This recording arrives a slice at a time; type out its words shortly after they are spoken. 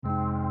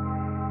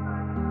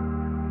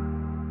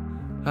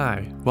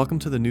Hi, welcome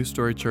to the New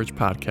Story Church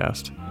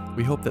podcast.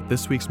 We hope that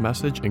this week's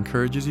message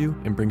encourages you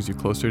and brings you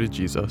closer to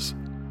Jesus.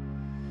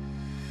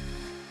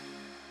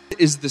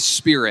 Is the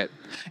Spirit,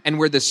 and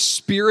where the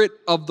Spirit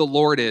of the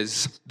Lord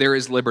is, there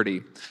is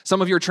liberty. Some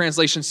of your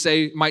translations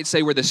might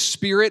say where the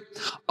Spirit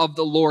of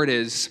the Lord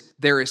is,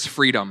 there is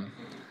freedom.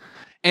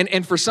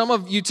 And for some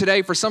of you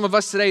today, for some of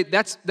us today,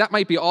 that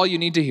might be all you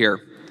need to hear,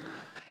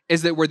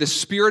 is that where the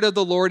Spirit of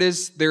the Lord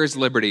is, there is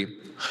liberty.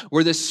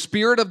 Where the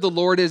Spirit of the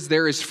Lord is,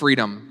 there is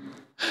freedom.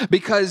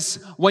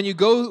 Because when you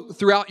go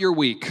throughout your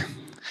week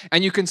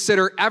and you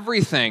consider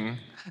everything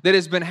that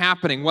has been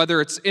happening,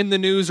 whether it's in the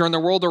news or in the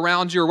world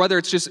around you, or whether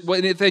it's just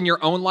within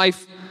your own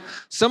life,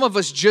 some of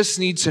us just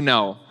need to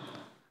know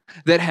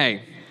that,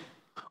 hey,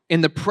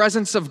 in the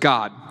presence of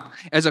God,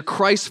 as a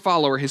Christ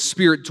follower, His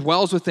Spirit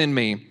dwells within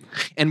me,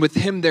 and with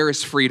Him there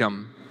is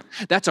freedom.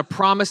 That's a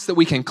promise that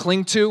we can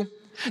cling to.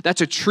 That's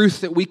a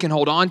truth that we can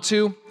hold on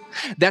to.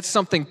 That's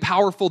something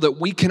powerful that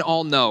we can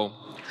all know,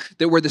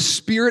 that where the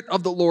Spirit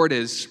of the Lord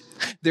is,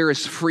 there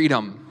is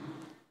freedom.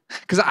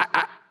 Because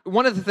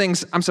one of the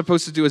things I'm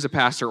supposed to do as a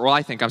pastor, or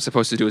I think I'm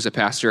supposed to do as a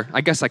pastor,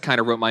 I guess I kind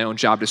of wrote my own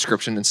job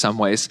description in some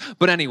ways.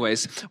 But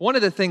anyways, one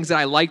of the things that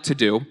I like to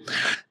do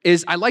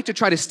is I like to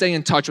try to stay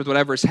in touch with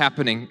whatever is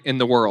happening in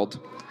the world.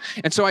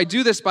 And so I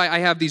do this I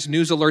have these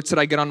news alerts that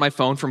I get on my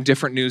phone from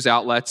different news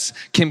outlets.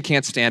 Kim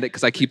can't stand it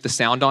because I keep the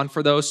sound on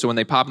for those. So when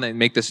they pop and they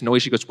make this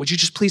noise, she goes, "Would you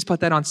just please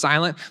put that on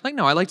silent?" Like,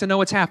 no, I like to know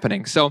what's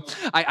happening. So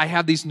I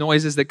have these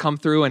noises that come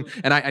through, and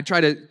I try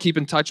to keep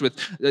in touch with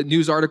the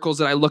news articles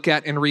that I look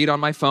at and read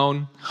on my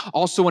phone.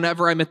 Also,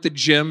 whenever I'm at the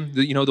gym,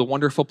 the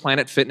wonderful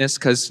Planet Fitness,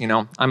 because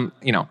I'm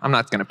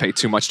not going to pay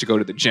too much to go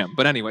to the gym.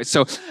 But anyway,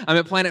 so I'm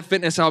at Planet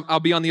Fitness. I'll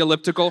be on the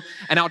elliptical,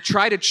 and I'll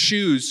try to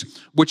choose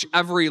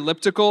whichever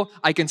elliptical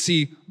I can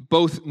see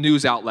both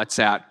news outlets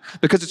at,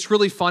 because it's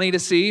really funny to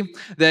see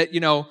that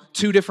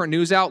two different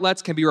news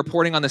outlets can be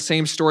reporting on the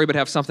same story but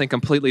have something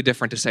completely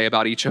different to say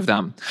about each of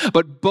them.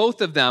 But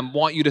both of them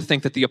want you to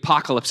think that the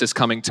apocalypse is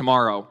coming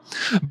tomorrow.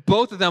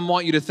 Both of them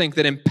want you to think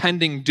that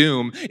impending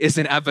doom is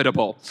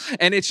inevitable.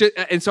 And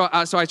so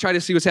I try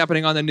to see what's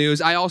happening on the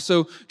news. I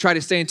also try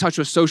to stay in touch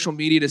with social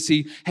media to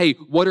see, hey,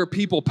 what are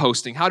people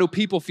posting? How do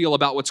people feel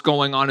about what's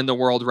going on in the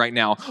world right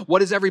now?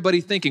 What is everybody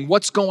thinking?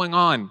 What's going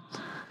on?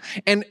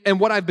 And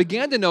what I've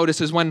began to notice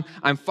is when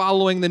I'm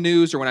following the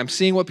news or when I'm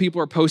seeing what people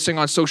are posting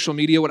on social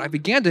media, what I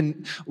began to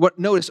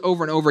notice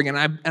over and over again,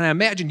 and I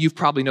imagine you've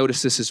probably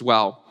noticed this as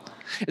well,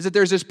 is that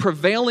there's this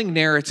prevailing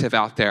narrative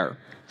out there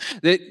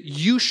that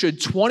you should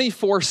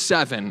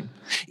 24/7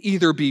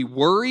 either be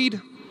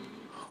worried,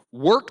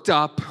 worked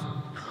up,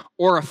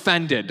 or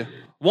offended.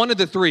 One of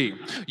the three.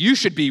 You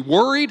should be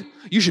worried.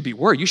 You should be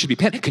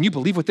panicked. Can you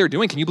believe what they're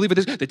doing? Can you believe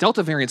what the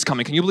Delta variant's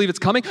coming? Can you believe it's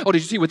coming? Oh,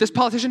 did you see what this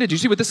politician did? Did you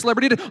see what this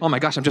celebrity did? Oh my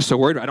gosh, I'm just so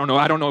worried. I don't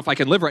know if I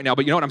can live right now,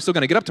 but you know what? I'm still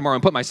going to get up tomorrow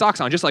and put my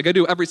socks on just like I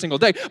do every single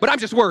day, but I'm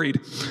just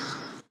worried.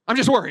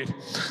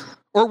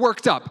 Or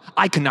worked up.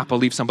 I cannot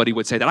believe somebody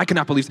would say that. I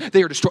cannot believe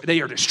they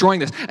are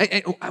destroying this.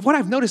 And what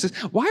I've noticed is,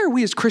 why are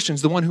we as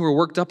Christians the one who are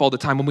worked up all the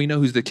time when we know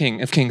who's the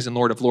King of Kings and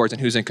Lord of Lords and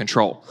who's in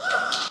control?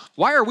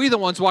 Why are we the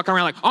ones walking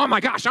around like, oh my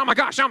gosh?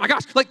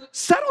 Like,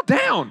 settle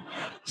down.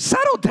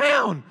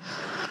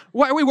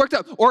 Why are we worked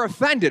up? Or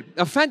offended?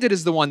 Offended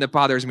is the one that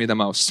bothers me the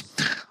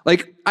most.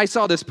 Like, I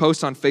saw this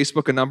post on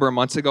Facebook a number of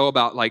months ago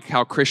about like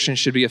how Christians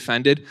should be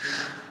offended.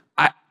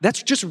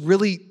 That's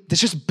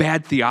just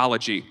bad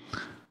theology.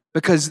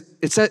 Because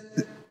it said,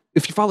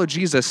 if you follow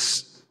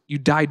Jesus, you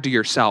died to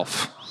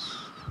yourself.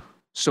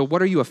 So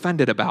what are you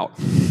offended about?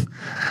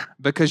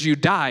 Because you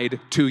died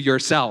to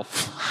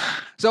yourself.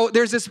 So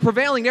there's this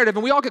prevailing narrative,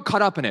 and we all get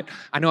caught up in it.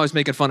 I know I was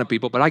making fun of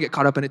people, but I get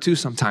caught up in it too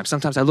sometimes.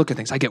 Sometimes I look at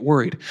things, I get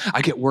worried,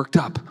 I get worked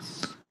up,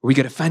 we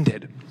get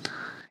offended.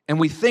 And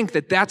we think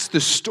that that's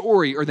the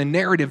story or the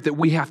narrative that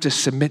we have to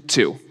submit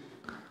to.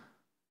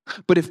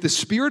 But if the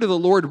Spirit of the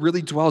Lord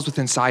really dwells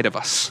within inside of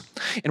us,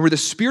 and where the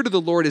Spirit of the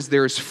Lord is,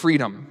 there is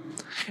freedom,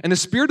 and the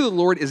Spirit of the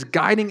Lord is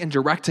guiding and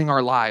directing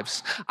our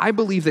lives, I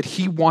believe that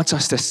He wants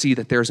us to see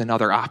that there's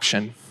another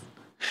option.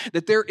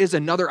 That there is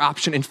another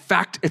option. In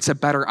fact, it's a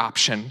better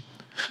option.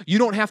 You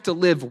don't have to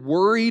live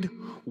worried,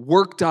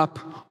 worked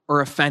up,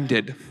 or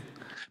offended,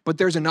 but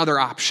there's another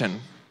option.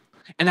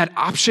 And that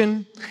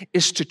option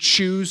is to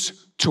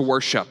choose to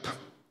worship.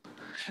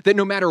 That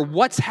no matter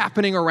what's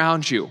happening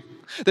around you,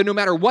 that no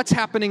matter what's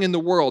happening in the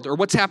world or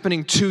what's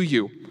happening to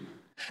you,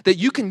 that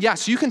you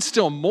can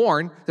still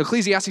mourn. The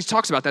Ecclesiastes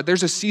talks about that.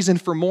 There's a season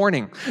for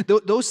mourning.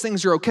 Those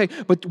things are okay,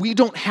 but we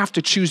don't have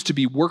to choose to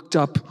be worked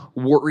up,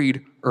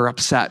 worried, or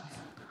upset.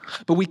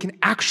 But we can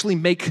actually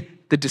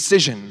make the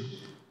decision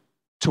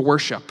to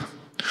worship.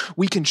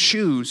 We can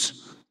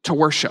choose to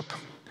worship.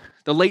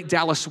 The late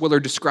Dallas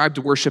Willard described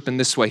worship in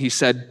this way. He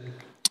said,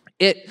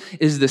 "It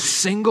is the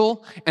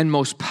single and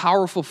most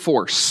powerful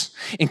force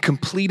in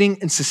completing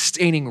and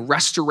sustaining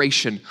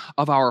restoration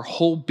of our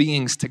whole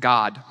beings to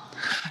God.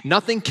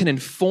 Nothing can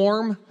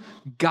inform,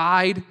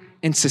 guide,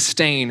 and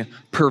sustain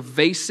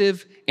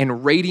pervasive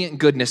and radiant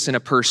goodness in a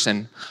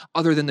person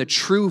other than the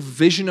true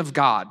vision of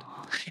God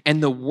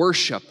and the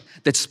worship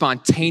that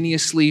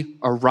spontaneously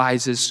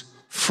arises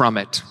from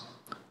it.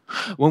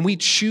 When we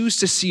choose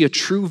to see a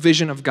true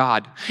vision of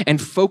God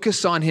and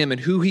focus on him and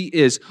who he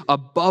is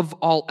above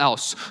all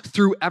else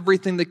through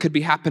everything that could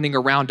be happening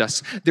around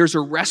us, there's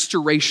a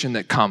restoration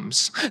that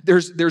comes.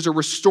 There's a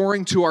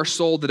restoring to our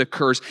soul that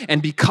occurs.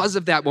 And because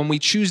of that, when we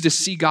choose to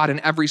see God in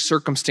every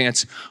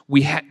circumstance,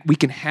 we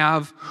can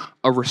have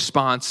a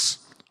response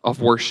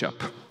of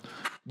worship.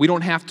 We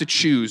don't have to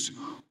choose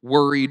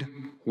worried,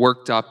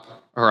 worked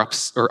up, or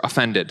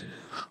offended.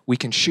 We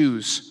can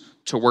choose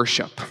to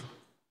worship.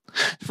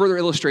 To further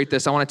illustrate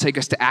this, I want to take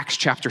us to Acts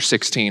chapter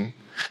 16.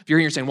 If you're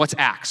here saying, what's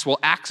Acts? Well,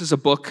 Acts is a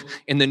book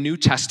in the New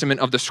Testament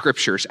of the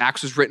Scriptures.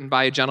 Acts was written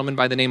by a gentleman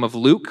by the name of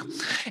Luke,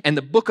 and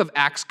the book of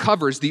Acts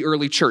covers the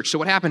early church. So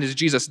what happened is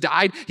Jesus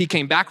died, he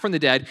came back from the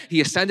dead, he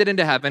ascended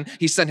into heaven,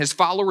 he sent his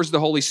followers the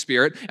Holy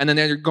Spirit, and then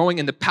they're going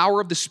in the power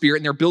of the Spirit,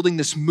 and they're building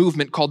this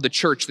movement called the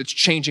church that's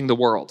changing the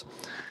world.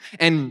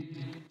 And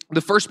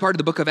the first part of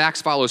the book of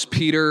Acts follows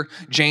Peter,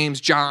 James,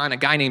 John, a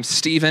guy named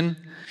Stephen.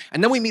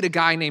 And then we meet a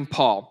guy named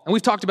Paul. And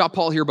we've talked about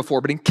Paul here before,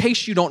 but in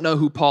case you don't know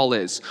who Paul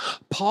is,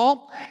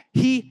 Paul,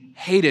 he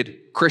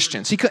hated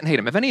Christians. He couldn't hate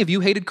them. If any of you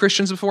hated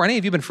Christians before, any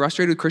of you been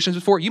frustrated with Christians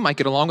before, you might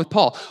get along with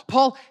Paul.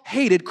 Paul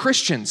hated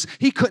Christians.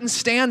 He couldn't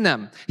stand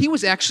them. He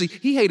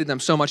hated them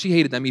so much, he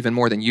hated them even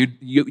more than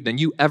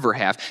you ever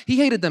have. He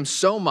hated them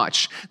so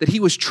much that he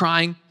was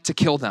trying to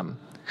kill them.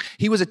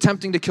 He was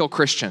attempting to kill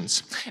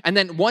Christians. And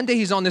then one day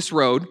he's on this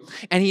road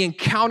and he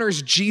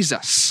encounters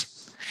Jesus.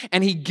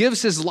 And he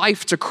gives his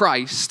life to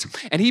Christ,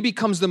 and he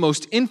becomes the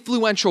most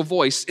influential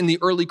voice in the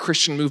early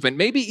Christian movement,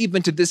 maybe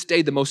even to this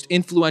day, the most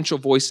influential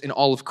voice in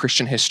all of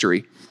Christian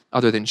history,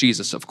 other than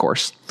Jesus, of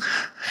course.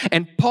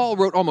 And Paul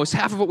wrote almost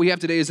half of what we have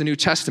today as the New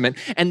Testament,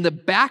 and the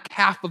back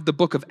half of the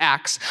book of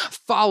Acts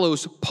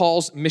follows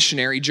Paul's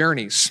missionary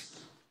journeys.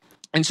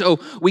 And so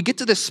we get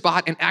to this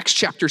spot in Acts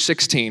chapter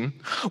 16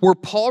 where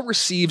Paul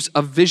receives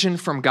a vision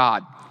from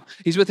God.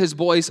 He's with his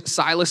boys,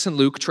 Silas and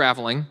Luke,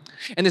 traveling.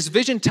 And this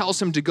vision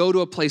tells him to go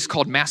to a place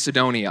called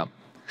Macedonia.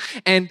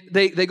 And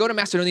they go to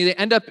Macedonia. They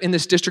end up in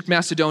this district,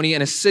 Macedonia,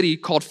 in a city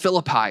called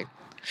Philippi.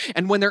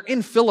 And when they're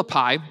in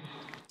Philippi,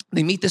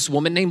 they meet this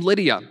woman named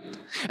Lydia.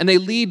 And they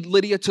lead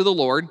Lydia to the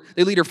Lord.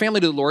 They lead her family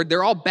to the Lord.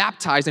 They're all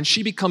baptized, and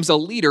she becomes a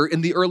leader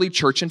in the early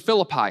church in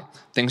Philippi.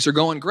 Things are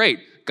going great.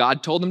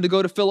 God told them to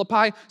go to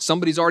Philippi.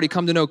 Somebody's already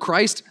come to know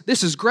Christ.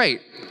 This is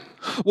great.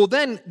 Well,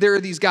 then there are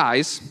these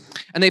guys,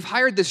 and they've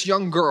hired this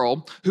young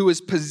girl who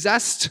is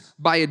possessed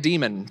by a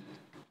demon,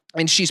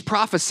 and she's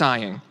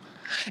prophesying.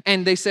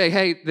 And they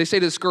say to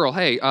this girl,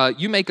 hey,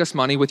 you make us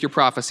money with your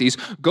prophecies.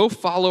 Go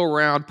follow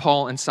around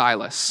Paul and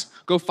Silas.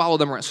 Go follow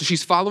them around. So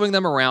she's following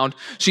them around.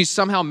 She's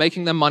somehow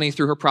making them money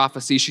through her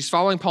prophecies. She's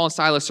following Paul and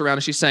Silas around,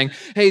 and she's saying,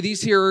 hey,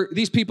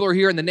 these people are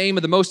here in the name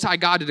of the Most High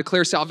God to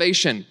declare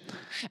salvation.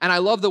 And I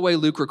love the way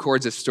Luke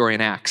records this story in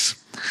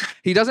Acts.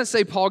 He doesn't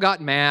say Paul got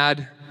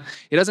mad.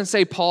 It doesn't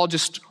say Paul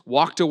just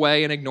walked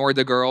away and ignored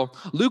the girl.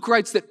 Luke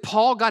writes that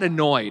Paul got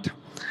annoyed.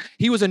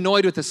 He was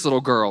annoyed with this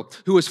little girl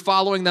who was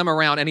following them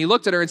around, and he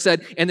looked at her and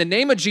said, in the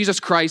name of Jesus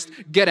Christ,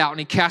 get out, and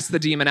he cast the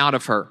demon out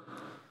of her,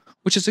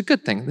 which is a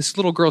good thing. This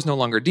little girl's no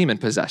longer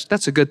demon-possessed.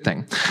 That's a good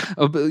thing,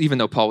 even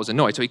though Paul was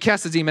annoyed. So he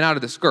cast the demon out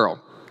of this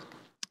girl.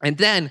 And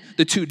then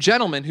the two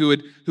gentlemen who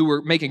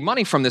were making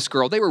money from this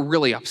girl, they were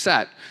really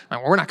upset.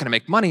 We're not going to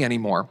make money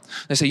anymore.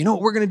 They say, you know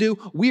what we're going to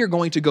do? We are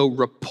going to go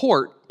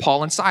report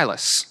Paul and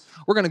Silas.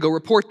 We're going to go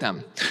report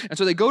them. And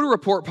so they go to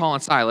report Paul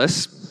and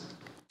Silas.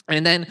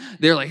 And then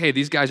they're like, hey,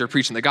 these guys are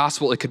preaching the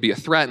gospel. It could be a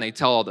threat. And they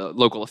tell all the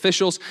local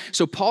officials.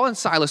 So Paul and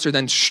Silas are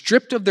then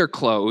stripped of their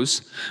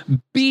clothes,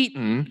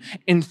 beaten,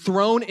 and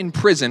thrown in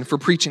prison for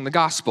preaching the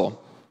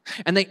gospel.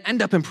 And they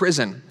end up in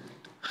prison.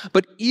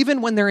 But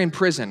even when they're in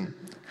prison,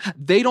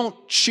 they don't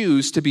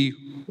choose to be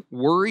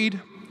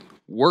worried,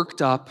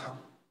 worked up,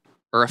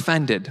 or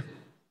offended.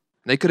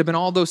 They could have been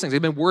all those things.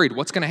 They've been worried.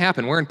 What's going to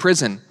happen? We're in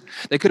prison.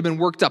 They could have been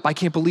worked up. I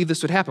can't believe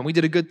this would happen. We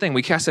did a good thing.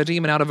 We cast a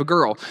demon out of a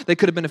girl. They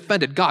could have been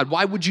offended. God,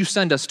 why would you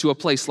send us to a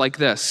place like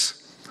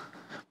this?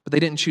 But they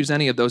didn't choose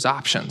any of those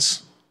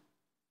options.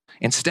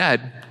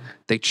 Instead,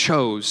 they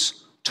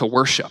chose to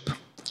worship.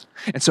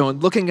 And so in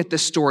looking at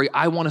this story,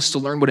 I want us to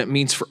learn what it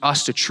means for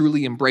us to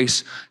truly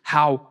embrace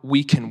how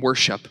we can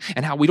worship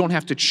and how we don't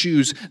have to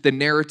choose the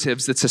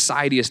narratives that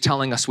society is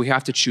telling us we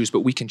have to choose, but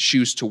we can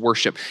choose to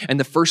worship. And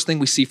the first thing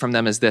we see from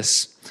them is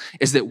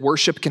that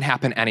worship can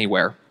happen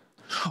anywhere.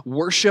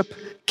 Worship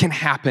can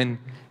happen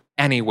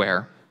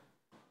anywhere.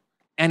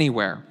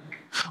 Anywhere.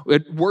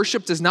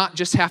 Worship does not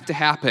just have to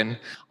happen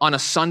on a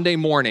Sunday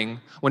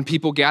morning when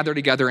people gather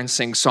together and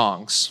sing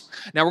songs.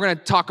 Now, we're going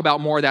to talk about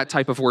more of that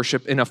type of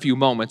worship in a few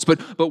moments, but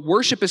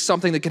worship is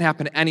something that can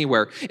happen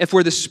anywhere. If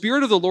where the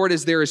Spirit of the Lord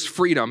is, there is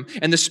freedom,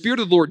 and the Spirit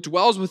of the Lord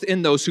dwells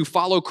within those who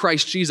follow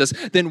Christ Jesus,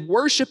 then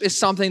worship is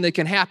something that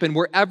can happen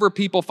wherever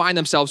people find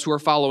themselves who are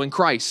following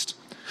Christ.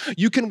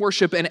 You can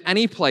worship in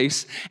any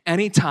place,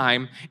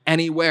 anytime,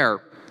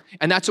 anywhere.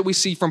 And that's what we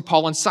see from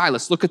Paul and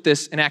Silas. Look at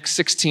this in Acts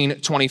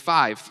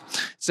 16:25.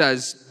 It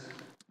says,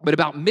 But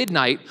about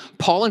midnight,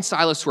 Paul and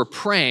Silas were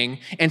praying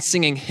and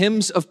singing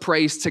hymns of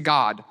praise to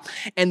God,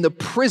 and the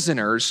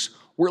prisoners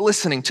were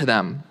listening to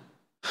them.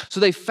 So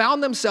they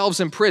found themselves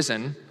in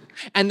prison,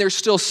 and they're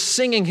still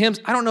singing hymns.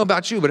 I don't know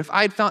about you, but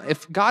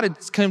if God had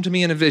come to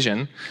me in a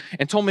vision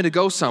and told me to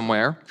go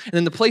somewhere, and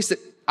then the place that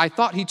I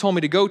thought he told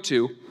me to go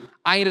to,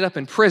 I ended up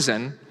in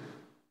prison,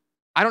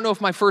 I don't know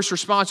if my first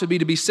response would be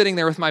to be sitting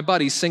there with my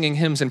buddies singing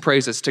hymns and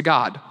praises to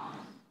God.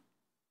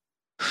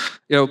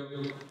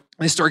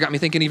 This story got me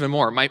thinking even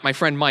more. My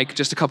friend Mike,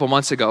 just a couple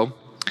months ago,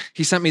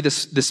 he sent me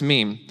this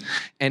meme,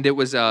 and it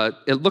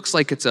looks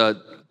like it's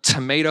a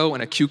tomato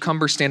and a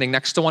cucumber standing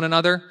next to one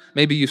another.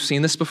 Maybe you've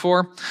seen this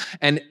before.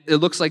 And it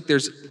looks like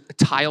there's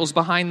tiles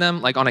behind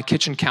them, like on a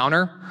kitchen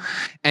counter.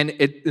 And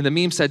the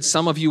meme said,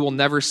 "Some of you will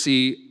never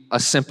see a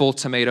simple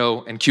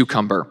tomato and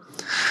cucumber."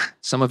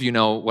 Some of you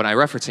know what I'm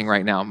referencing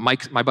right now. My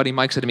buddy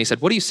Mike said to me, he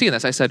said, "What do you see in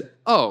this?" I said,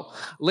 "Oh,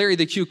 Larry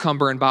the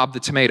cucumber and Bob the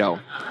tomato."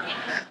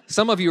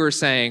 Some of you are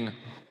saying,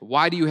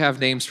 "Why do you have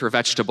names for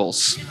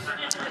vegetables?"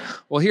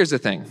 Well, here's the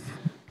thing.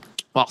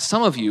 While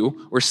some of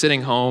you were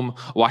sitting home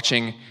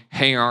watching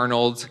Hey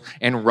Arnold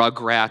and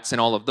Rugrats and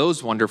all of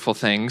those wonderful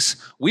things,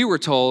 we were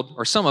told,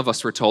 or some of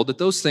us were told, that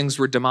those things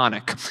were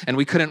demonic and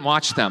we couldn't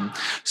watch them.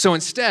 So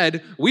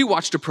instead, we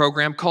watched a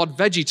program called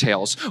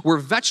VeggieTales, where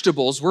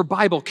vegetables were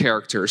Bible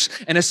characters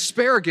and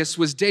asparagus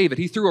was David.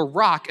 He threw a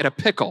rock at a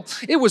pickle.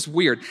 It was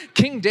weird.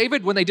 King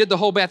David, when they did the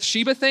whole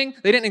Bathsheba thing,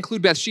 they didn't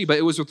include Bathsheba.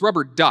 It was with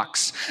rubber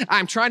ducks.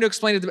 I'm trying to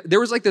explain it.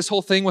 There was like this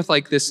whole thing with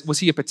like this, was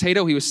he a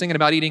potato? He was singing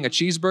about eating a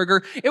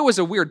cheeseburger. It was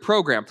a weird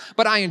program,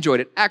 but I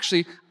enjoyed it.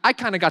 Actually, I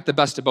kind of got the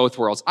best of both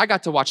worlds. I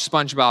got to watch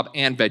SpongeBob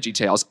and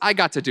VeggieTales. I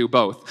got to do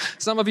both.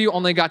 Some of you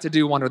only got to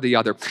do one or the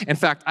other. In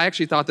fact, I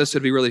actually thought this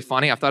would be really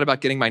funny. I've thought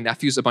about getting my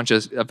nephews a bunch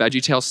of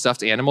VeggieTales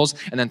stuffed animals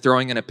and then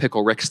throwing in a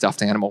Pickle Rick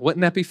stuffed animal.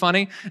 Wouldn't that be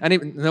funny?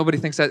 And nobody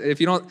thinks that.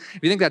 If you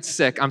think that's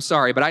sick, I'm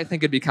sorry, but I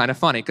think it'd be kind of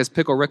funny because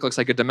Pickle Rick looks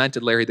like a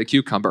demented Larry the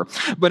Cucumber.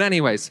 But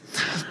anyways,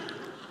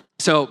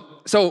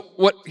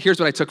 here's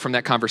what I took from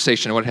that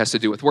conversation and what it has to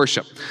do with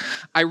worship.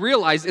 I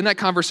realized in that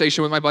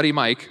conversation with my buddy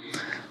Mike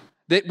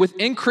that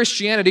within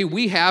Christianity,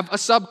 we have a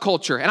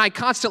subculture. And I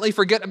constantly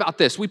forget about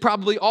this. We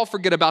probably all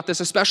forget about this,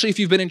 especially if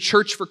you've been in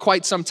church for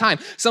quite some time.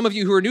 Some of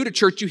you who are new to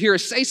church, you hear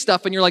us say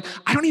stuff and you're like,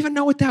 I don't even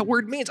know what that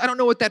word means. I don't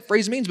know what that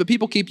phrase means, but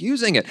people keep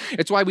using it.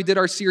 It's why we did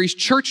our series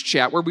Church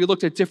Chat, where we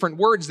looked at different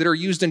words that are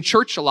used in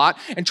church a lot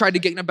and tried to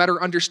gain a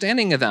better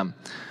understanding of them.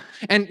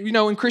 And,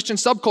 in Christian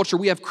subculture,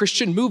 we have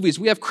Christian movies,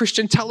 we have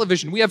Christian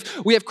television, we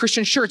have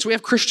Christian shirts, we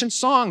have Christian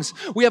songs,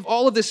 we have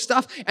all of this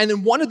stuff. And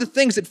then one of the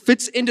things that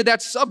fits into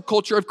that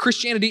subculture of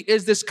Christianity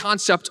is this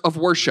concept of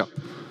worship.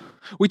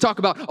 We talk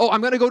about,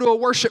 I'm going to go to a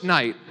worship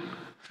night,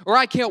 or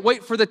I can't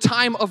wait for the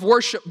time of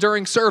worship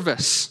during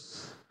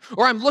service,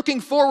 or I'm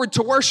looking forward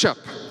to worship.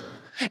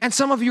 And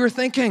some of you are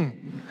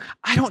thinking,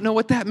 I don't know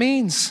what that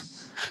means.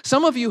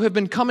 Some of you have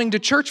been coming to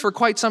church for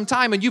quite some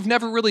time and you've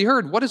never really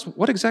heard,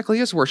 what exactly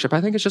is worship?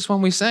 I think it's just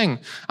when we sing.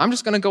 I'm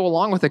just going to go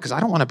along with it because I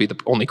don't want to be the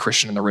only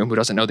Christian in the room who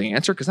doesn't know the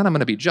answer, because then I'm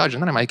going to be judged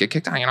and then I might get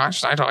kicked out.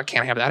 I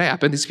can't have that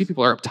happen. These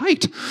people are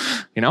uptight,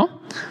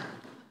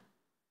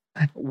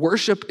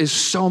 Worship is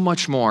so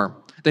much more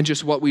than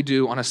just what we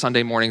do on a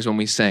Sunday mornings when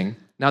we sing.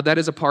 Now, that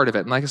is a part of it.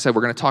 And like I said,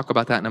 we're going to talk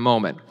about that in a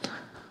moment.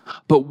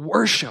 But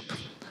worship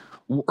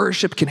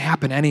can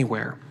happen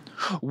anywhere.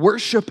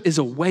 Worship is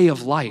a way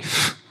of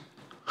life.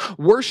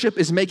 Worship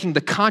is making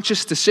the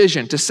conscious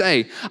decision to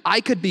say,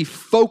 I could be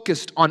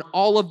focused on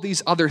all of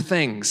these other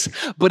things,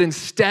 but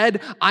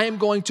instead, I am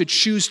going to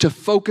choose to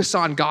focus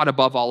on God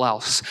above all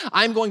else.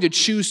 I'm going to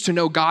choose to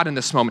know God in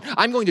this moment.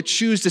 I'm going to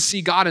choose to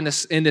see God in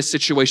this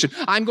situation.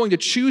 I'm going to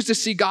choose to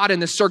see God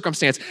in this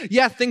circumstance.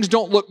 Yeah, things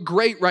don't look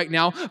great right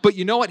now, but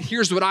you know what?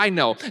 Here's what I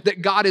know,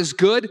 that God is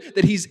good,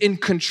 that he's in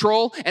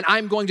control, and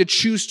I'm going to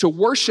choose to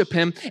worship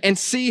him and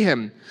see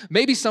him.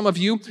 Maybe some of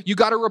you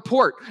got a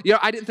report.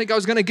 I didn't think I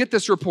was going to get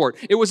this report.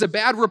 It was a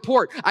bad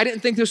report. I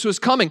didn't think this was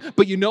coming.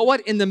 But you know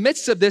what? In the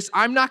midst of this,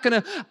 I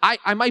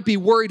might be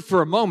worried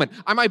for a moment.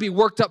 I might be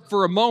worked up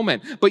for a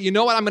moment. But you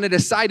know what I'm going to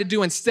decide to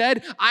do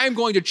instead? I'm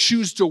going to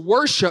choose to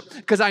worship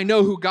because I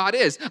know who God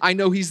is. I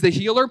know he's the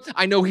healer.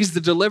 I know he's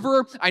the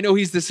deliverer. I know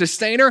he's the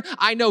sustainer.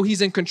 I know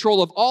he's in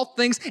control of all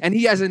things and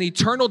he has an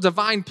eternal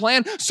divine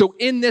plan. So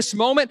in this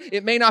moment,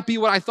 it may not be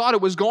what I thought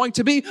it was going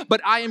to be,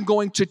 but I am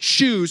going to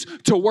choose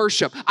to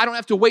worship. I don't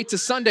have to wait to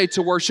Sunday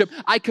to worship.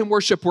 I can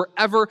worship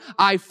wherever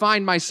I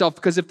find myself,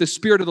 because if the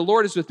Spirit of the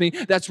Lord is with me,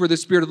 that's where the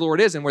Spirit of the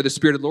Lord is. And where the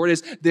Spirit of the Lord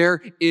is,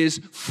 there is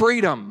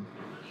freedom.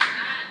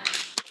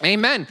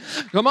 Amen.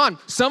 Come on.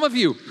 Some of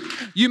you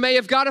may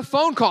have got a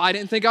phone call. I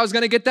didn't think I was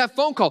going to get that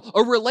phone call.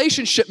 A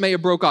relationship may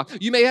have broke off.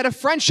 You may have had a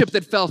friendship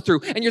that fell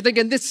through and you're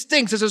thinking, this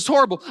stinks. This is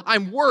horrible.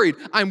 I'm worried.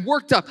 I'm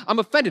worked up. I'm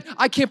offended.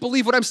 I can't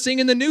believe what I'm seeing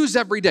in the news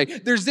every day.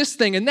 There's this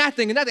thing and that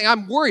thing and that thing.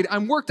 I'm worried.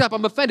 I'm worked up.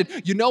 I'm offended.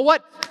 You know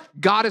what?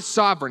 God is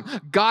sovereign.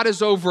 God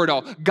is over it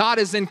all. God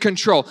is in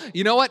control.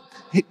 You know what?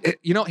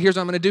 Here's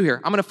what I'm going to do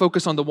here. I'm going to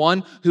focus on the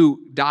one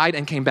who died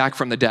and came back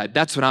from the dead.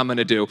 That's what I'm going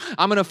to do.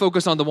 I'm going to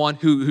focus on the one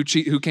who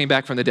came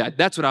back from the the dead.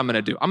 That's what I'm going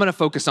to do. I'm going to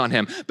focus on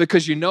him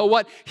because you know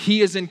what?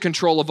 He is in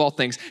control of all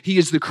things. He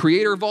is the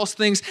creator of all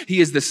things.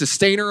 He is the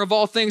sustainer of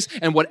all things.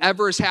 And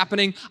whatever is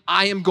happening,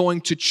 I am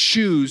going to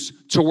choose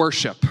to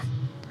worship,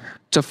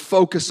 to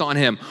focus on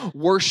him.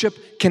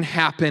 Worship can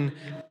happen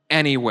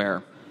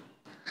anywhere.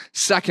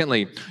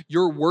 Secondly,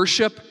 your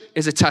worship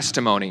is a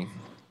testimony.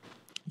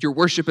 Your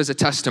worship is a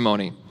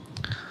testimony.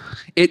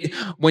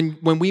 When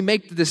we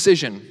make the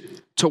decision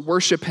to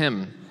worship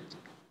him,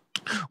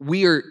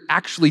 we are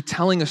actually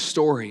telling a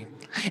story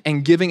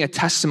and giving a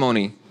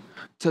testimony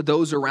to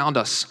those around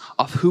us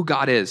of who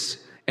God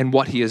is and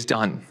what he has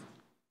done.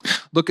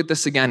 Look at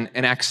this again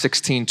in Acts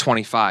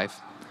 16:25.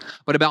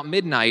 But about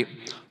midnight,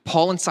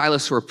 Paul and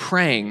Silas were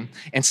praying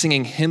and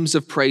singing hymns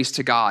of praise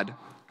to God,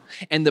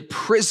 and the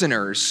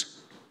prisoners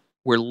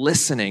were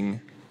listening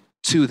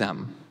to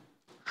them.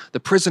 The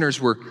prisoners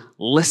were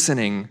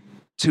listening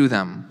to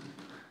them.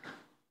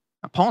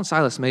 Now, Paul and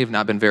Silas may have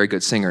not been very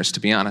good singers, to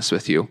be honest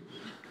with you.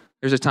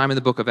 There's a time in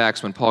the book of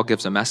Acts when Paul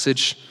gives a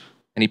message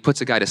and he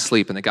puts a guy to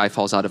sleep and the guy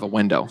falls out of a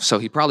window. So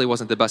he probably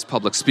wasn't the best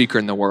public speaker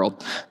in the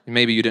world.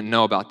 Maybe you didn't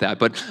know about that.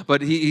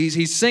 But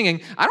he's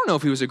singing. I don't know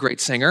if he was a great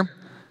singer,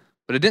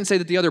 but it didn't say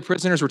that the other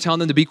prisoners were telling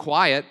them to be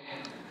quiet.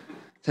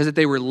 It says that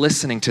they were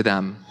listening to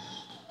them.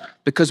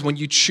 Because when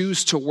you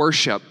choose to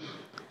worship,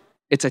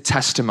 it's a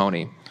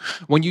testimony.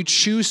 When you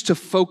choose to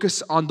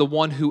focus on the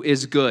one who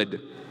is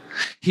good,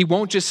 he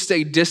won't just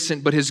stay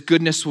distant, but his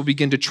goodness will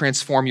begin to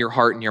transform your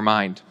heart and your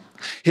mind.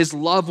 His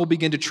love will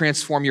begin to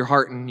transform your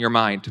heart and your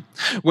mind.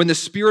 When the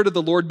Spirit of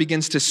the Lord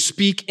begins to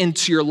speak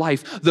into your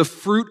life, the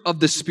fruit of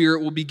the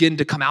Spirit will begin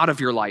to come out of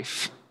your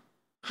life.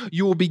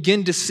 You will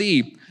begin to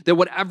see that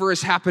whatever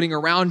is happening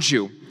around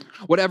you,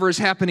 whatever is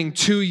happening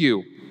to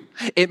you,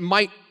 it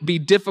might be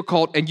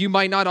difficult and you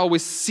might not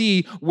always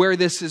see where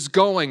this is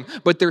going,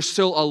 but there's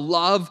still a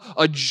love,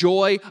 a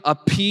joy, a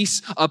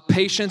peace, a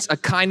patience, a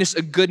kindness,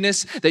 a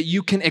goodness that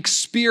you can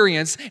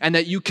experience and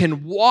that you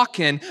can walk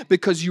in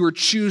because you are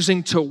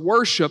choosing to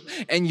worship,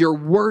 and your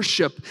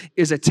worship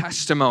is a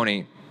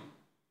testimony.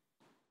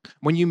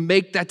 When you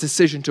make that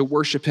decision to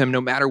worship him,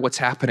 no matter what's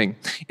happening,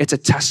 it's a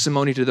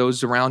testimony to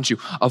those around you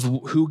of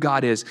who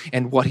God is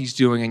and what he's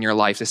doing in your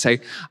life. To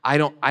say, I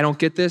don't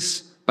get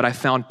this, but I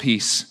found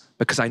peace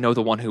because I know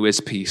the one who is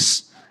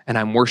peace, and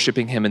I'm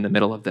worshiping him in the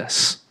middle of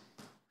this.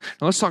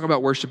 Now let's talk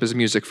about worship as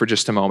music for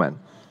just a moment,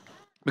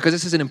 because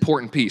this is an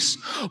important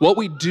piece. What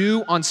we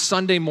do on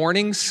Sunday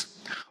mornings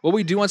when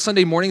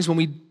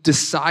we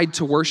decide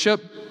to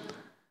worship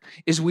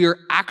is we are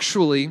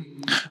actually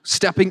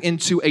stepping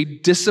into a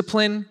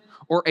discipline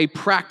or a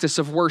practice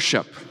of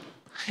worship.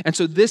 And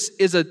so this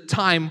is a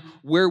time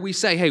where we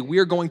say, hey, we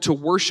are going to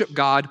worship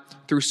God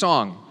through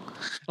song.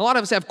 A lot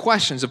of us have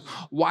questions of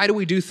why do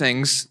we do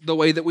things the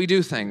way that we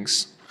do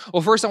things?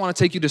 Well, first I want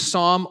to take you to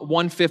Psalm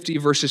 150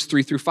 verses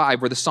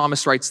 3-5, where the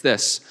psalmist writes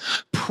this: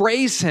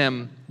 praise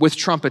him with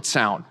trumpet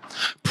sound.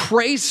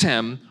 Praise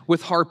him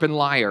with harp and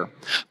lyre.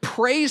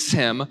 Praise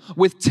him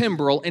with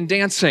timbrel and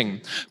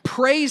dancing.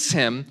 Praise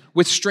him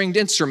with stringed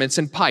instruments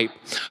and pipe.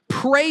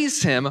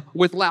 Praise him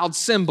with loud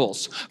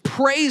cymbals.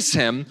 Praise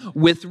him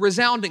with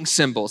resounding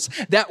cymbals.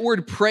 That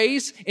word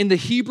praise in the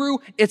Hebrew,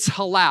 it's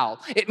halal.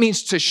 It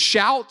means to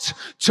shout,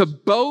 to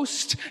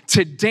boast,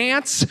 to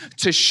dance,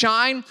 to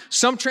shine.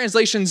 Some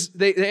translations,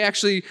 they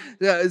actually,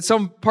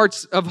 some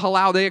parts of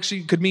halal, they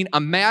actually could mean a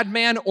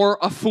madman or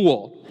a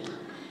fool.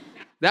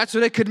 That's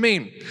what it could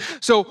mean.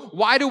 So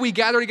why do we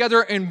gather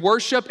together and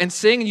worship and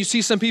sing? And you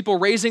see some people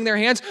raising their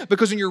hands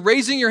because when you're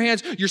raising your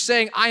hands, you're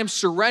saying, I am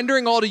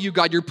surrendering all to you,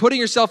 God. You're putting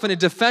yourself in a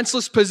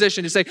defenseless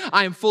position to say,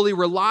 I am fully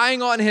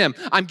relying on him.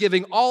 I'm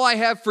giving all I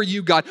have for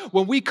you, God.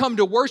 When we come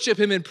to worship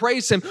him and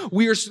praise him,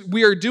 we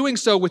are doing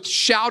so with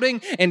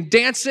shouting and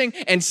dancing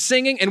and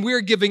singing, and we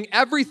are giving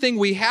everything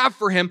we have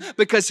for him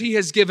because he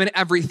has given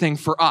everything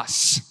for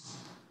us.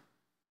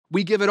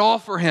 We give it all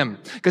for him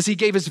because he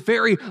gave his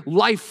very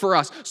life for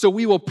us. So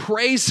we will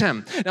praise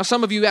him. Now,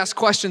 some of you ask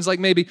questions like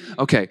maybe,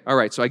 okay, all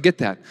right, so I get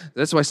that.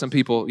 That's why some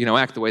people,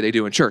 act the way they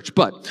do in church.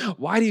 But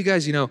why do you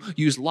guys,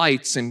 use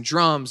lights and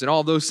drums and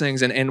all those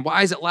things? And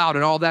why is it loud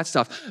and all that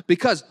stuff?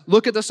 Because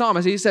look at the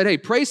psalmist. He said, hey,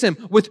 praise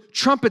him with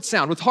trumpet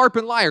sound, with harp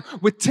and lyre,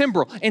 with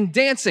timbrel and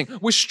dancing,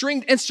 with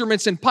stringed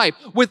instruments and pipe,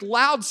 with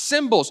loud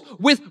cymbals,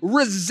 with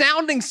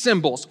resounding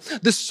cymbals.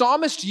 The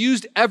psalmist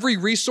used every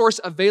resource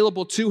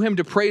available to him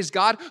to praise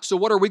God. So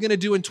what are we going to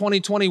do in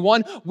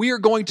 2021? We are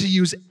going to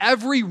use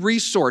every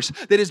resource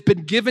that has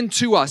been given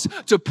to us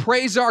to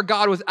praise our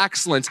God with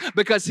excellence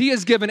because he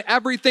has given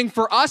everything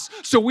for us.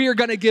 So we are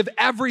going to give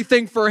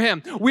everything for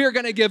him. We are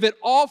going to give it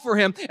all for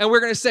him. And we're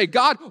going to say,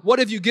 God, what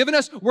have you given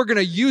us? We're going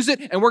to use it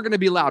and we're going to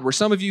be loud. Were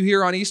some of you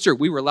here on Easter?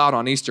 We were loud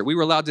on Easter. We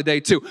were loud today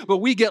too. But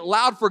we get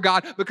loud for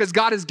God because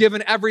God has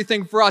given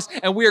everything for us.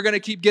 And we are going to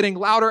keep getting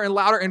louder and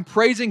louder and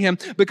praising him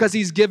because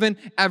he's given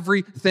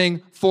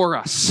everything for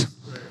us.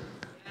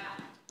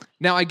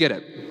 Now, I get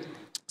it.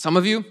 Some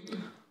of you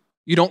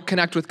don't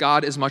connect with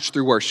God as much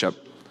through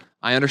worship.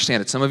 I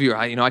understand it. Some of you,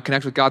 I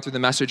connect with God through the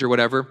message or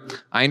whatever.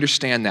 I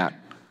understand that.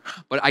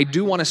 But I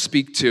do want to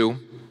speak to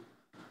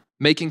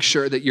making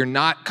sure that you're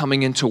not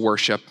coming into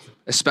worship,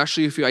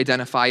 especially if you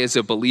identify as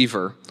a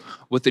believer,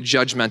 with a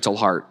judgmental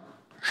heart.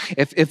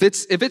 If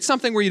it's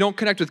something where you don't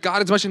connect with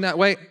God as much in that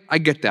way, I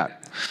get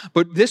that.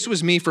 But this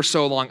was me for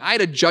so long. I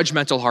had a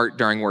judgmental heart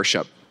during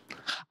worship.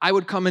 I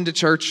would come into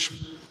church.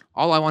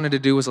 All I wanted to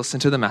do was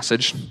listen to the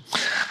message.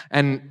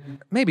 And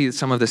maybe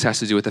some of this has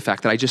to do with the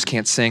fact that I just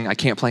can't sing. I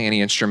can't play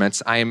any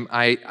instruments.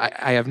 I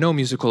have no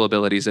musical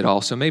abilities at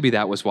all. So maybe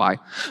that was why.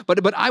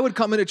 But I would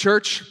come into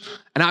church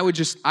and I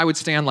would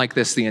stand like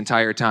this the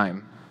entire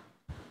time.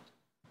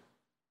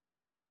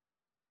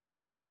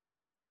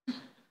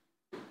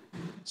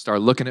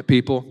 Start looking at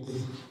people.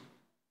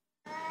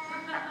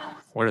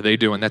 What are they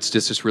doing? That's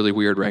just really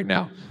weird right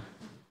now.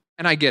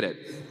 And I get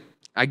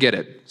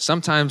it.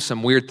 Sometimes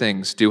some weird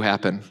things do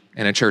happen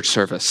in a church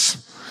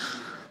service.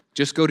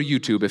 Just go to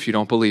YouTube if you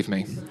don't believe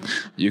me.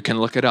 You can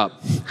look it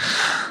up.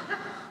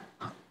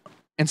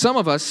 And some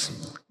of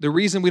us, the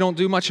reason we don't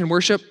do much in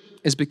worship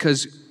is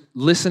because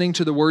listening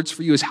to the words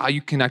for you is how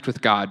you connect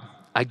with God.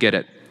 I get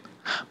it.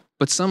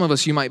 But some of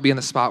us, you might be in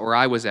the spot where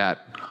I was at,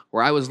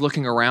 where I was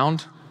looking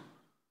around.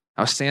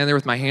 I was standing there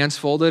with my hands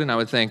folded, and I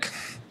would think,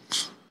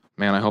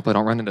 man, I hope I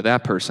don't run into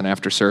that person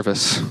after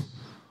service.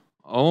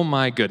 Oh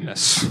my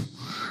goodness.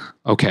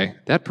 Okay,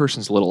 that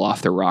person's a little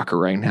off their rocker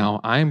right now.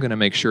 I'm going to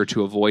make sure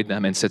to avoid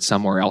them and sit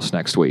somewhere else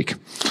next week.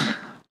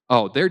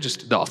 Oh, they are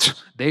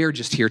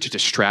just here to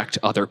distract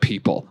other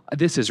people.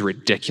 This is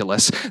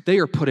ridiculous. They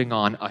are putting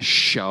on a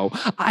show.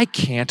 I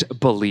can't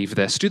believe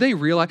this. Do they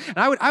realize? And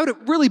I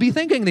would really be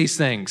thinking these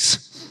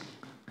things.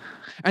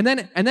 And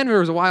then there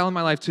was a while in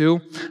my life too,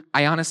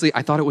 I just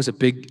thought it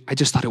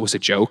was a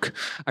joke.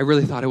 I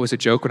really thought it was a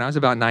joke. When I was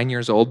about 9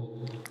 years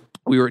old,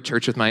 we were at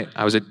church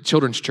I was at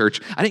children's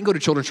church. I didn't go to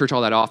children's church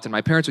all that often.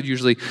 My parents would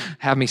usually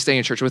have me stay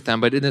in church with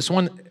them, but in this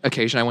one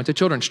occasion, I went to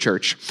children's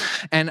church.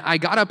 And I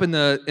got up in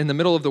the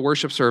middle of the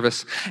worship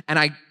service, and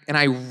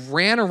I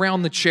ran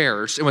around the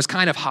chairs and was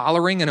kind of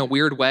hollering in a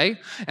weird way,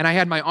 and I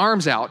had my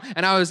arms out,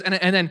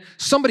 and then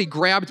somebody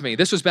grabbed me.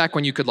 This was back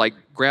when you could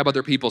grab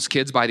other people's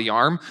kids by the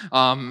arm.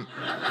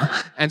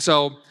 And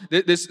so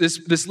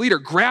this leader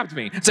grabbed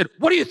me and said,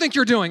 "What do you think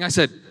you're doing?" I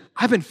said,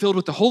 "I've been filled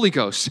with the Holy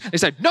Ghost." They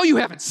said, "No, you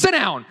haven't. Sit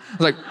down." I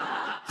was like,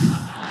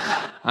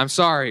 I'm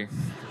sorry.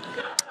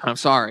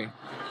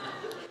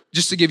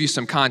 Just to give you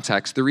some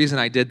context, the reason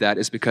I did that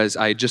is because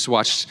I had just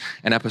watched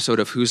an episode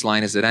of Whose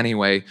Line Is It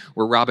Anyway,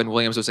 where Robin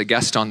Williams was a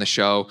guest on the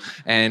show,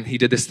 and he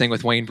did this thing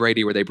with Wayne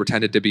Brady where they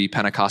pretended to be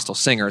Pentecostal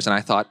singers, and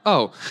I thought,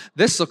 oh,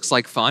 this looks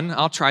like fun.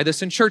 I'll try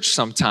this in church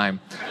sometime.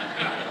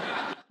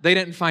 They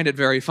didn't find it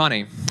very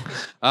funny.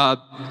 But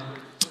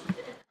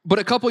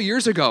a couple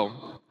years ago,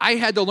 I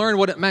had to learn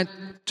what it meant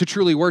to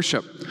truly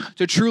worship,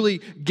 to truly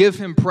give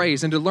him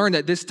praise, and to learn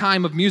that this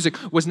time of music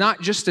was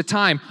not just a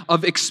time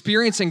of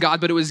experiencing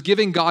God, but it was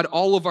giving God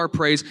all of our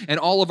praise and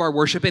all of our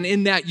worship, and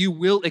in that you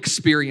will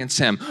experience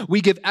him.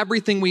 We give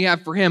everything we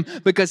have for him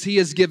because he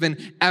has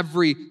given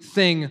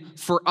everything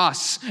for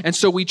us. And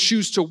so we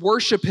choose to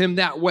worship him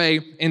that way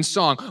in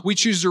song. We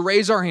choose to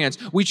raise our hands.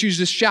 We choose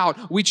to shout.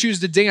 We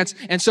choose to dance.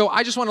 And so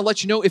I just want to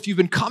let you know, if you've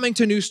been coming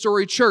to New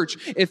Story Church,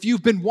 if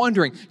you've been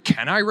wondering,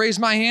 can I raise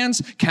my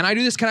hands? Can I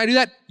do this? Can I do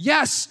that?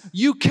 Yes,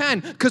 you can,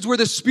 because where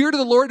the Spirit of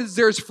the Lord is,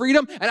 there is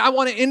freedom, and I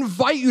want to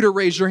invite you to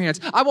raise your hands.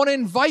 I want to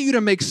invite you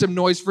to make some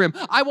noise for him.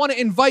 I want to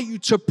invite you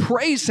to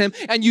praise him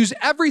and use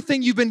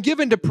everything you've been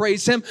given to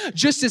praise him,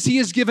 just as he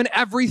has given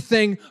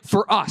everything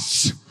for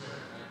us.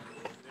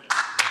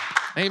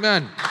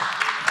 Amen.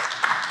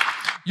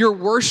 Your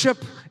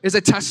worship is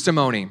a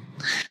testimony.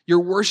 Your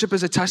worship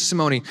is a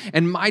testimony.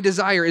 And my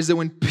desire is that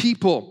when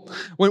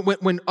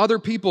other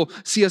people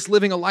see us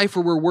living a life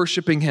where we're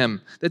worshiping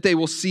him, that they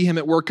will see him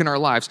at work in our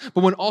lives.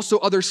 But when also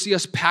others see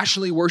us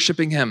passionately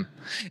worshiping him,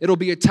 it'll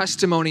be a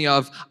testimony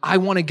of, I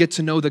want to get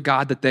to know the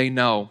God that they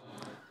know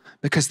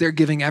because they're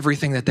giving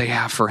everything that they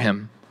have for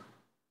him.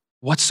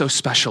 What's so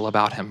special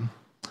about him?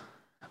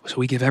 So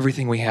we give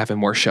everything we have in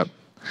worship.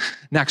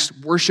 Next,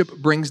 worship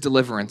brings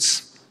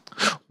deliverance.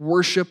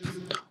 Worship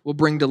will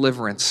bring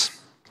deliverance.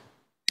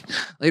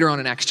 Later on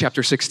in Acts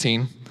chapter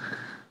 16,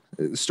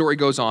 the story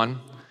goes on.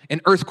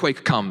 An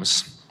earthquake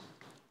comes.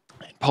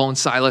 Paul and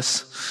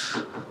Silas,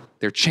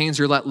 their chains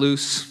are let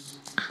loose.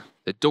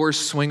 The doors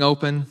swing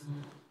open.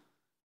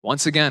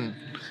 Once again,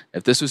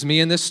 if this was me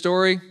in this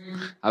story,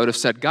 I would have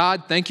said,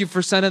 God, thank you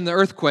for sending the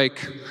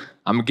earthquake.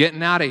 I'm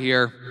getting out of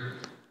here.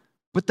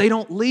 But they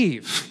don't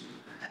leave.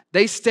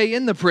 They stay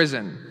in the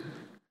prison.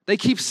 They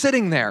keep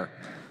sitting there.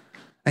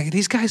 Like,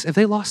 these guys, have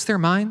they lost their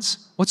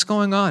minds? What's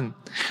going on?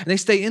 And they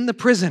stay in the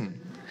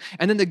prison.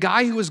 And then the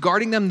guy who was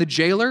guarding them, the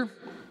jailer,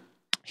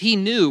 he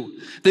knew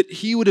that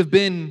he would have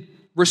been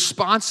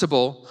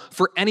responsible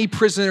for any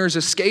prisoners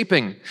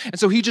escaping. And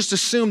so he just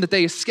assumed that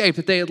they escaped,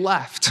 that they had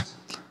left.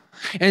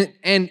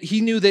 And he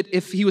knew that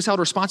if he was held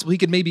responsible, he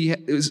could maybe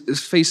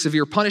face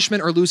severe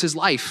punishment or lose his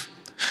life.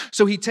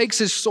 So he takes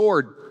his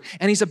sword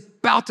and he's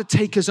about to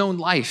take his own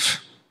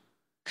life.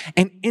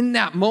 And in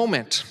that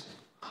moment,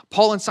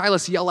 Paul and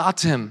Silas yell out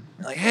to him,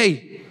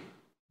 hey,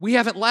 we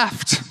haven't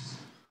left.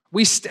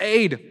 We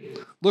stayed.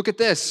 Look at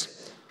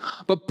this.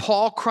 But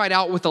Paul cried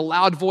out with a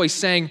loud voice,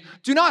 saying,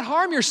 "Do not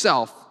harm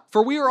yourself,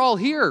 for we are all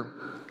here."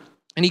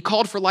 And he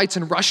called for lights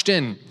and rushed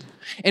in.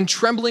 And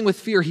trembling with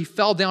fear, he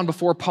fell down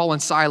before Paul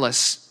and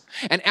Silas.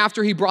 And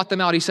after he brought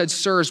them out, he said,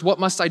 "Sirs, what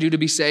must I do to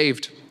be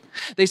saved?"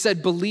 They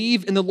said,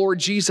 "Believe in the Lord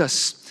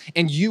Jesus,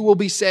 and you will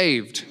be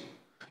saved,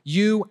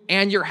 you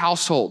and your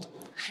household."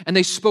 And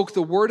they spoke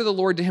the word of the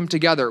Lord to him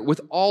together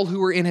with all who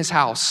were in his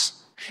house.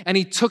 And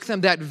he took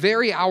them that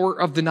very hour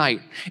of the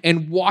night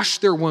and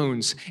washed their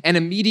wounds. And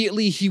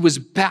immediately he was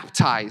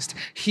baptized,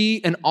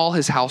 he and all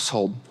his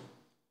household.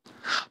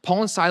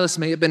 Paul and Silas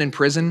may have been in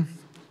prison,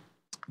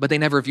 but they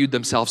never viewed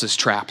themselves as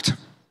trapped.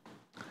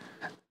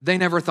 They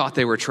never thought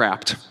they were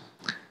trapped.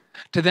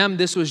 To them,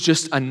 this was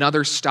just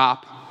another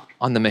stop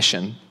on the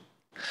mission.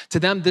 To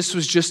them, this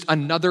was just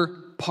another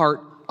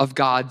part of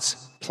God's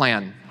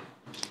plan.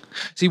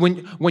 See,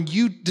 when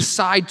you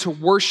decide to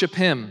worship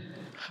him,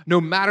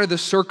 no matter the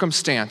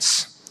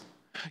circumstance,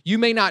 you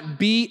may not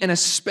be in a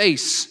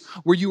space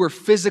where you are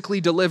physically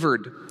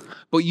delivered,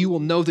 but you will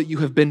know that you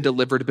have been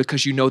delivered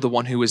because you know the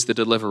one who is the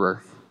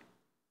deliverer.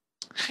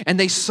 And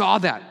they saw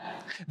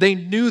that. They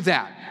knew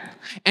that.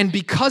 And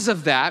because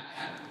of that,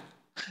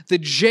 the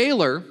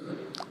jailer,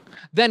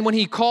 then when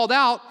he called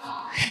out,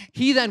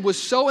 he then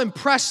was so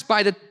impressed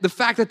by the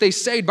fact that they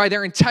stayed, by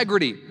their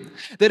integrity,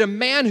 that a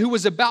man who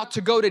was about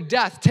to go to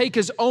death, take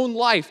his own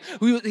life,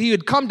 he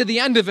had come to the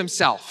end of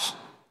himself,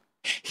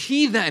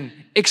 he then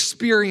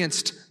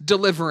experienced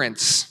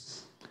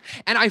deliverance.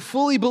 And I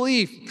fully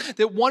believe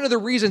that one of the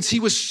reasons he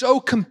was so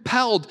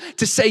compelled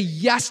to say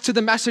yes to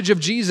the message of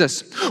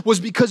Jesus was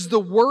because the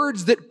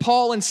words that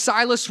Paul and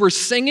Silas were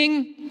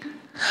singing,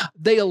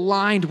 they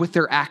aligned with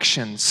their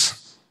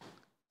actions.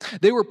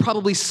 They were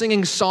probably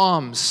singing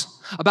psalms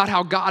about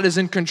how God is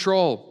in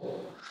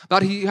control,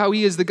 about how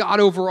he is the God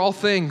over all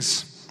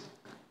things.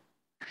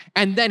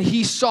 And then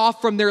he saw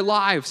from their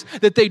lives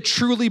that they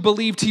truly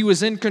believed he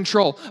was in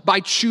control by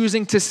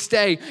choosing to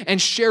stay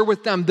and share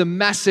with him the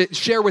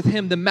message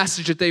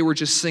that they were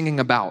just singing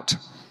about.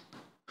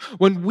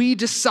 When we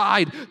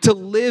decide to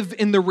live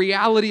in the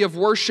reality of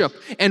worship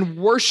and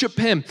worship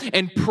him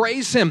and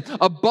praise him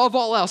above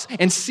all else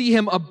and see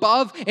him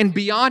above and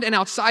beyond and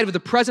outside of the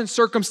present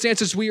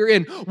circumstances we are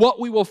in, what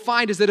we will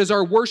find is that as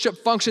our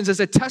worship functions as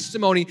a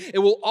testimony, it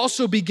will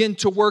also begin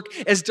to work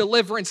as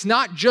deliverance,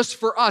 not just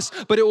for us,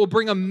 but it will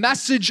bring a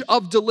message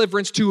of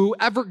deliverance to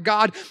whoever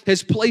God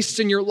has placed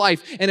in your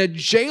life. And a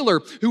jailer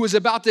who was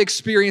about to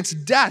experience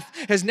death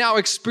has now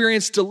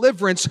experienced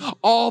deliverance,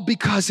 all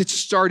because it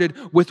started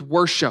with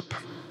worship.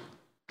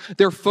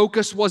 Their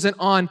focus wasn't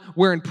on,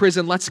 we're in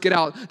prison, let's get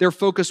out. Their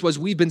focus was,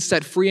 we've been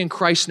set free in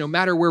Christ no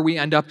matter where we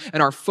end up,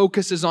 and our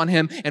focus is on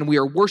him, and we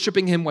are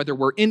worshiping him whether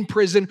we're in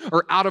prison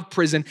or out of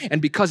prison.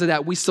 And because of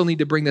that, we still need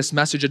to bring this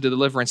message of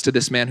deliverance to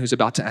this man who's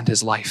about to end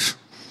his life.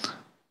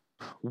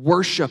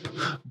 Worship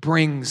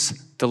brings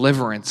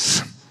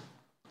deliverance.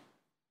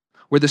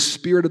 Where the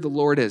Spirit of the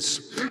Lord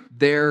is,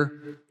 there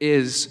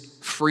is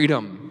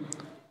freedom.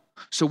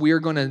 So we are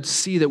going to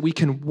see that we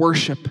can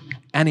worship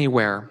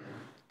anywhere.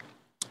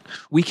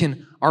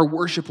 Our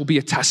worship will be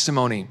a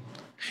testimony,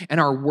 and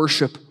our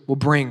worship will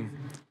bring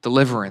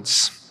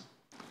deliverance.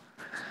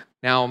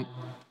 Now,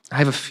 I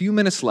have a few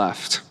minutes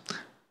left,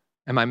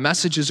 and my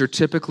messages are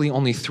typically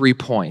only 3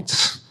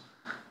 points,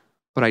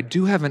 but I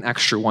do have an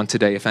extra one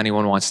today if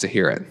anyone wants to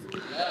hear it.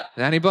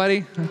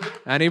 Anybody?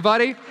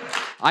 Anybody?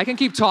 I can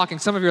keep talking.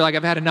 Some of you are like,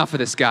 I've had enough of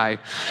this guy.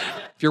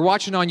 If you're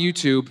watching on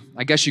YouTube,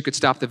 I guess you could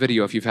stop the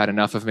video if you've had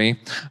enough of me,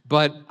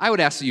 but I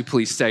would ask that you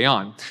please stay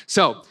on.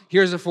 So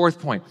here's the 4th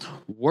point.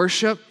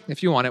 Worship,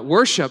 if you want it,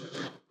 worship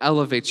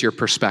elevates your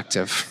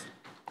perspective.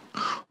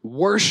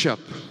 Worship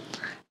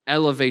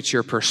elevates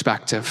your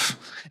perspective.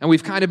 And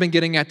we've kind of been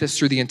getting at this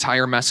through the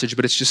entire message,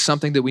 but it's just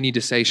something that we need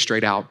to say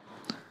straight out.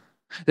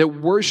 That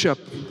worship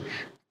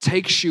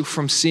takes you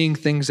from seeing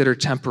things that are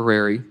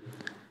temporary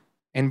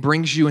and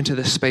brings you into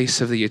the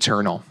space of the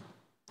eternal.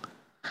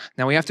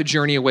 Now we have to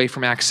journey away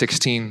from Acts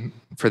 16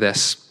 for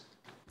this.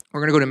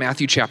 We're going to go to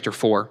Matthew chapter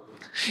 4.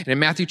 And in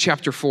Matthew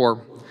chapter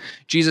 4,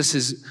 Jesus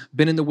has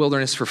been in the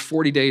wilderness for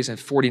 40 days and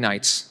 40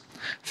 nights,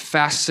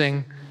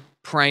 fasting,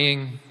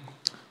 praying.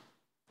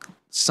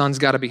 Sun's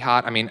got to be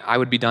hot. I mean, I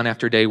would be done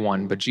after day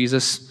 1, but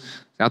Jesus is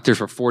out there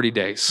for 40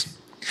 days.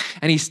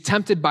 And he's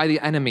tempted by the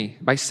enemy,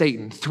 by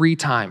Satan, 3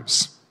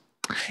 times.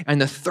 And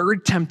the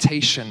 3rd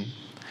temptation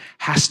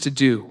has to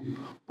do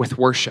with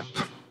worship.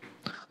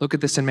 Look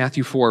at this in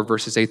Matthew 4,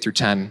 verses 8 through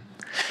 10.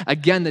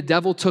 Again, the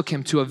devil took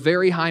him to a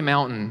very high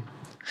mountain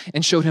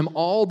and showed him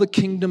all the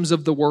kingdoms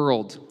of the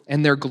world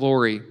and their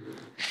glory.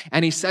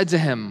 And he said to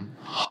him,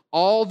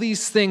 all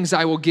these things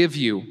I will give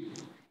you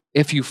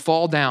if you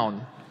fall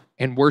down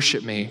and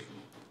worship me.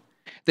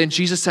 Then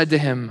Jesus said to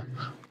him,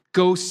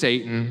 go,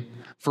 Satan,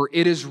 for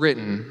it is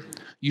written,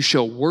 you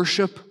shall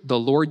worship the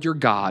Lord your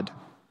God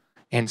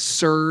and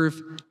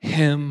serve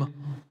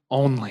him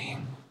only.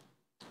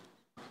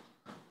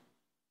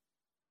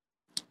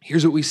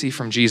 Here's what we see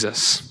from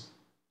Jesus.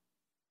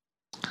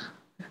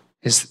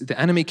 The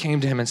enemy came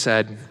to him and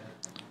said,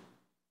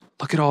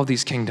 look at all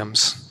these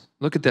kingdoms.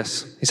 Look at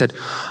this. He said,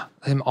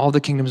 him all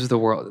the kingdoms of the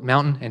world,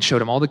 mountain, and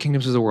showed him all the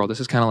kingdoms of the world. This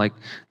is kind of like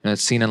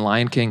it's seen in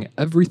Lion King,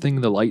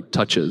 everything the light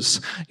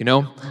touches,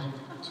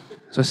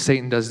 So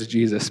Satan does to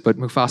Jesus, but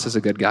Mufasa's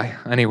a good guy.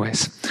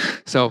 Anyways,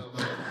 so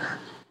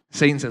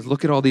Satan says,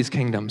 look at all these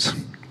kingdoms.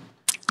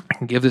 I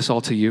can give this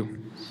all to you.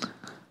 And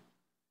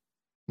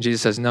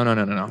Jesus says, no.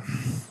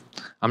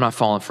 I'm not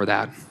falling for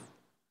that.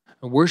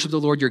 Worship the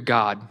Lord your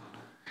God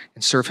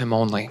and serve him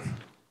only.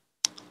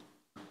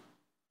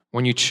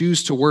 When you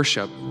choose to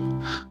worship,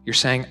 you're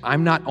saying,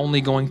 I'm not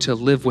only going to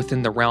live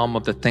within the realm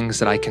of the things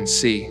that I can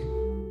see,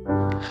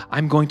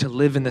 I'm going to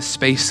live in the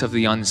space of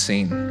the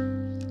unseen.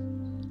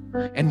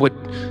 And what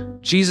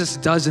Jesus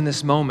does in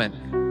this moment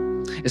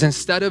is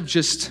instead of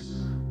just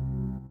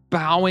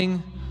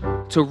bowing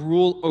to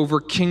rule over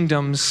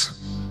kingdoms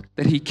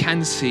that he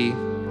can see,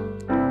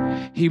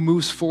 he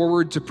moves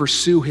forward to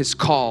pursue his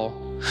call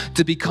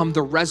to become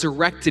the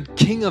resurrected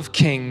King of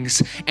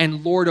Kings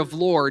and Lord of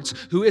Lords,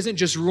 who isn't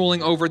just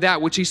ruling over that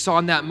which he saw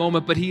in that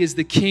moment, but he is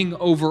the King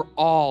over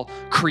all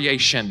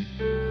creation.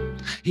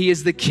 He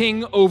is the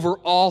King over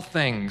all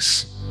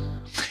things.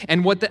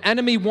 And what the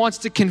enemy wants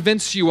to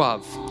convince you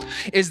of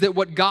is that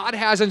what God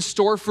has in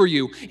store for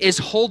you is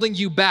holding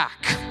you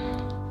back.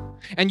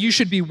 And you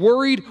should be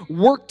worried,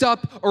 worked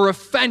up, or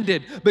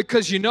offended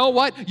because you know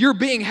what? You're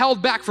being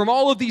held back from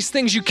all of these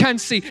things you can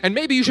see, and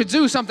maybe you should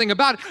do something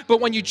about it.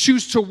 But when you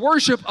choose to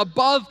worship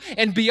above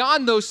and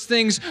beyond those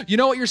things, you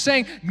know what you're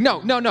saying? No.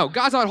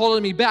 God's not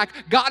holding me back.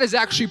 God is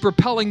actually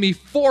propelling me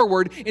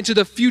forward into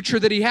the future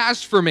that he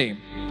has for me.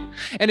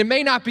 And it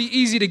may not be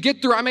easy to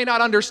get through. I may not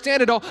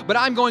understand it all, but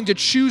I'm going to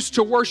choose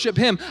to worship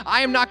him.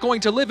 I am not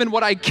going to live in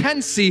what I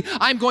can see.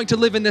 I'm going to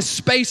live in the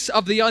space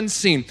of the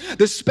unseen,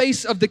 the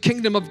space of the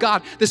kingdom of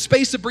God, the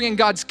space of bringing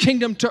God's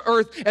kingdom to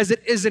earth as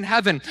it is in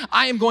heaven.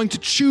 I am going to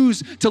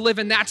choose to live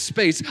in that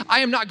space.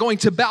 I am not going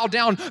to bow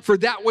down for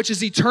that which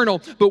is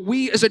eternal, but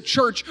we as a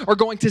church are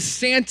going to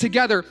stand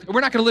together.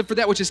 We're not going to live for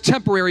that which is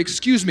temporary,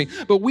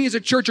 but we as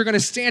a church are going to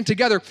stand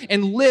together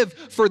and live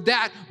for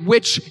that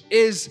which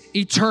is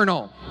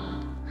eternal.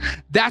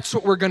 That's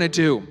what we're going to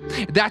do.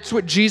 That's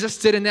what Jesus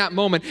did in that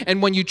moment.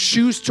 And when you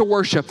choose to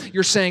worship,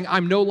 you're saying,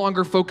 I'm no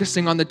longer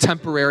focusing on the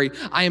temporary.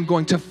 I am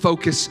going to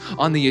focus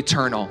on the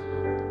eternal.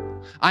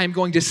 I am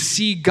going to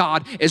see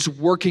God as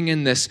working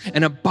in this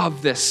and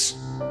above this.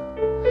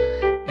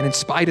 And in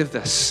spite of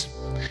this,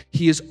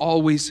 he is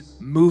always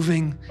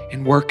moving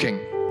and working.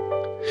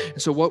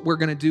 And so what we're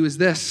going to do is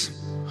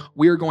this.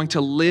 We are going to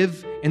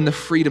live in the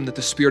freedom that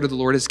the Spirit of the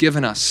Lord has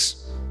given us.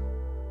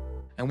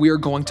 And we are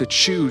going to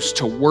choose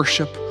to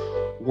worship.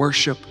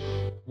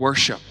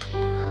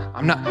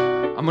 I'm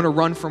going to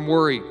run from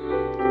worry.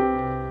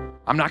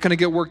 I'm not going to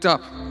get worked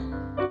up.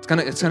 It's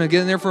going to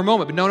get in there for a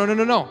moment, but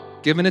no.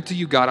 Giving it to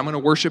you, God. I'm going to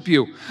worship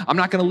you. I'm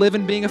not going to live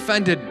in being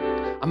offended.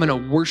 I'm going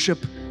to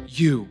worship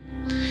you.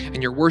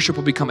 And your worship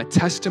will become a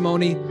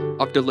testimony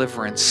of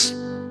deliverance.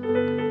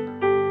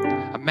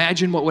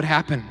 Imagine what would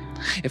happen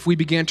if we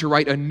began to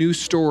write a new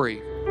story.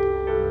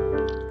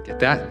 Get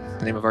that?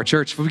 The name of our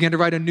church. If we began to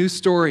write a new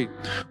story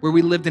where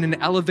we lived in an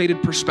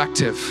elevated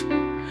perspective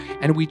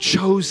and we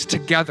chose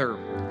together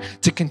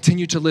to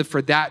continue to live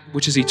for that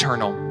which is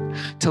eternal,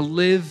 to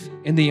live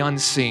in the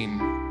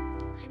unseen,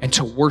 and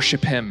to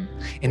worship him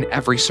in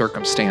every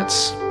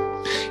circumstance.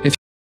 If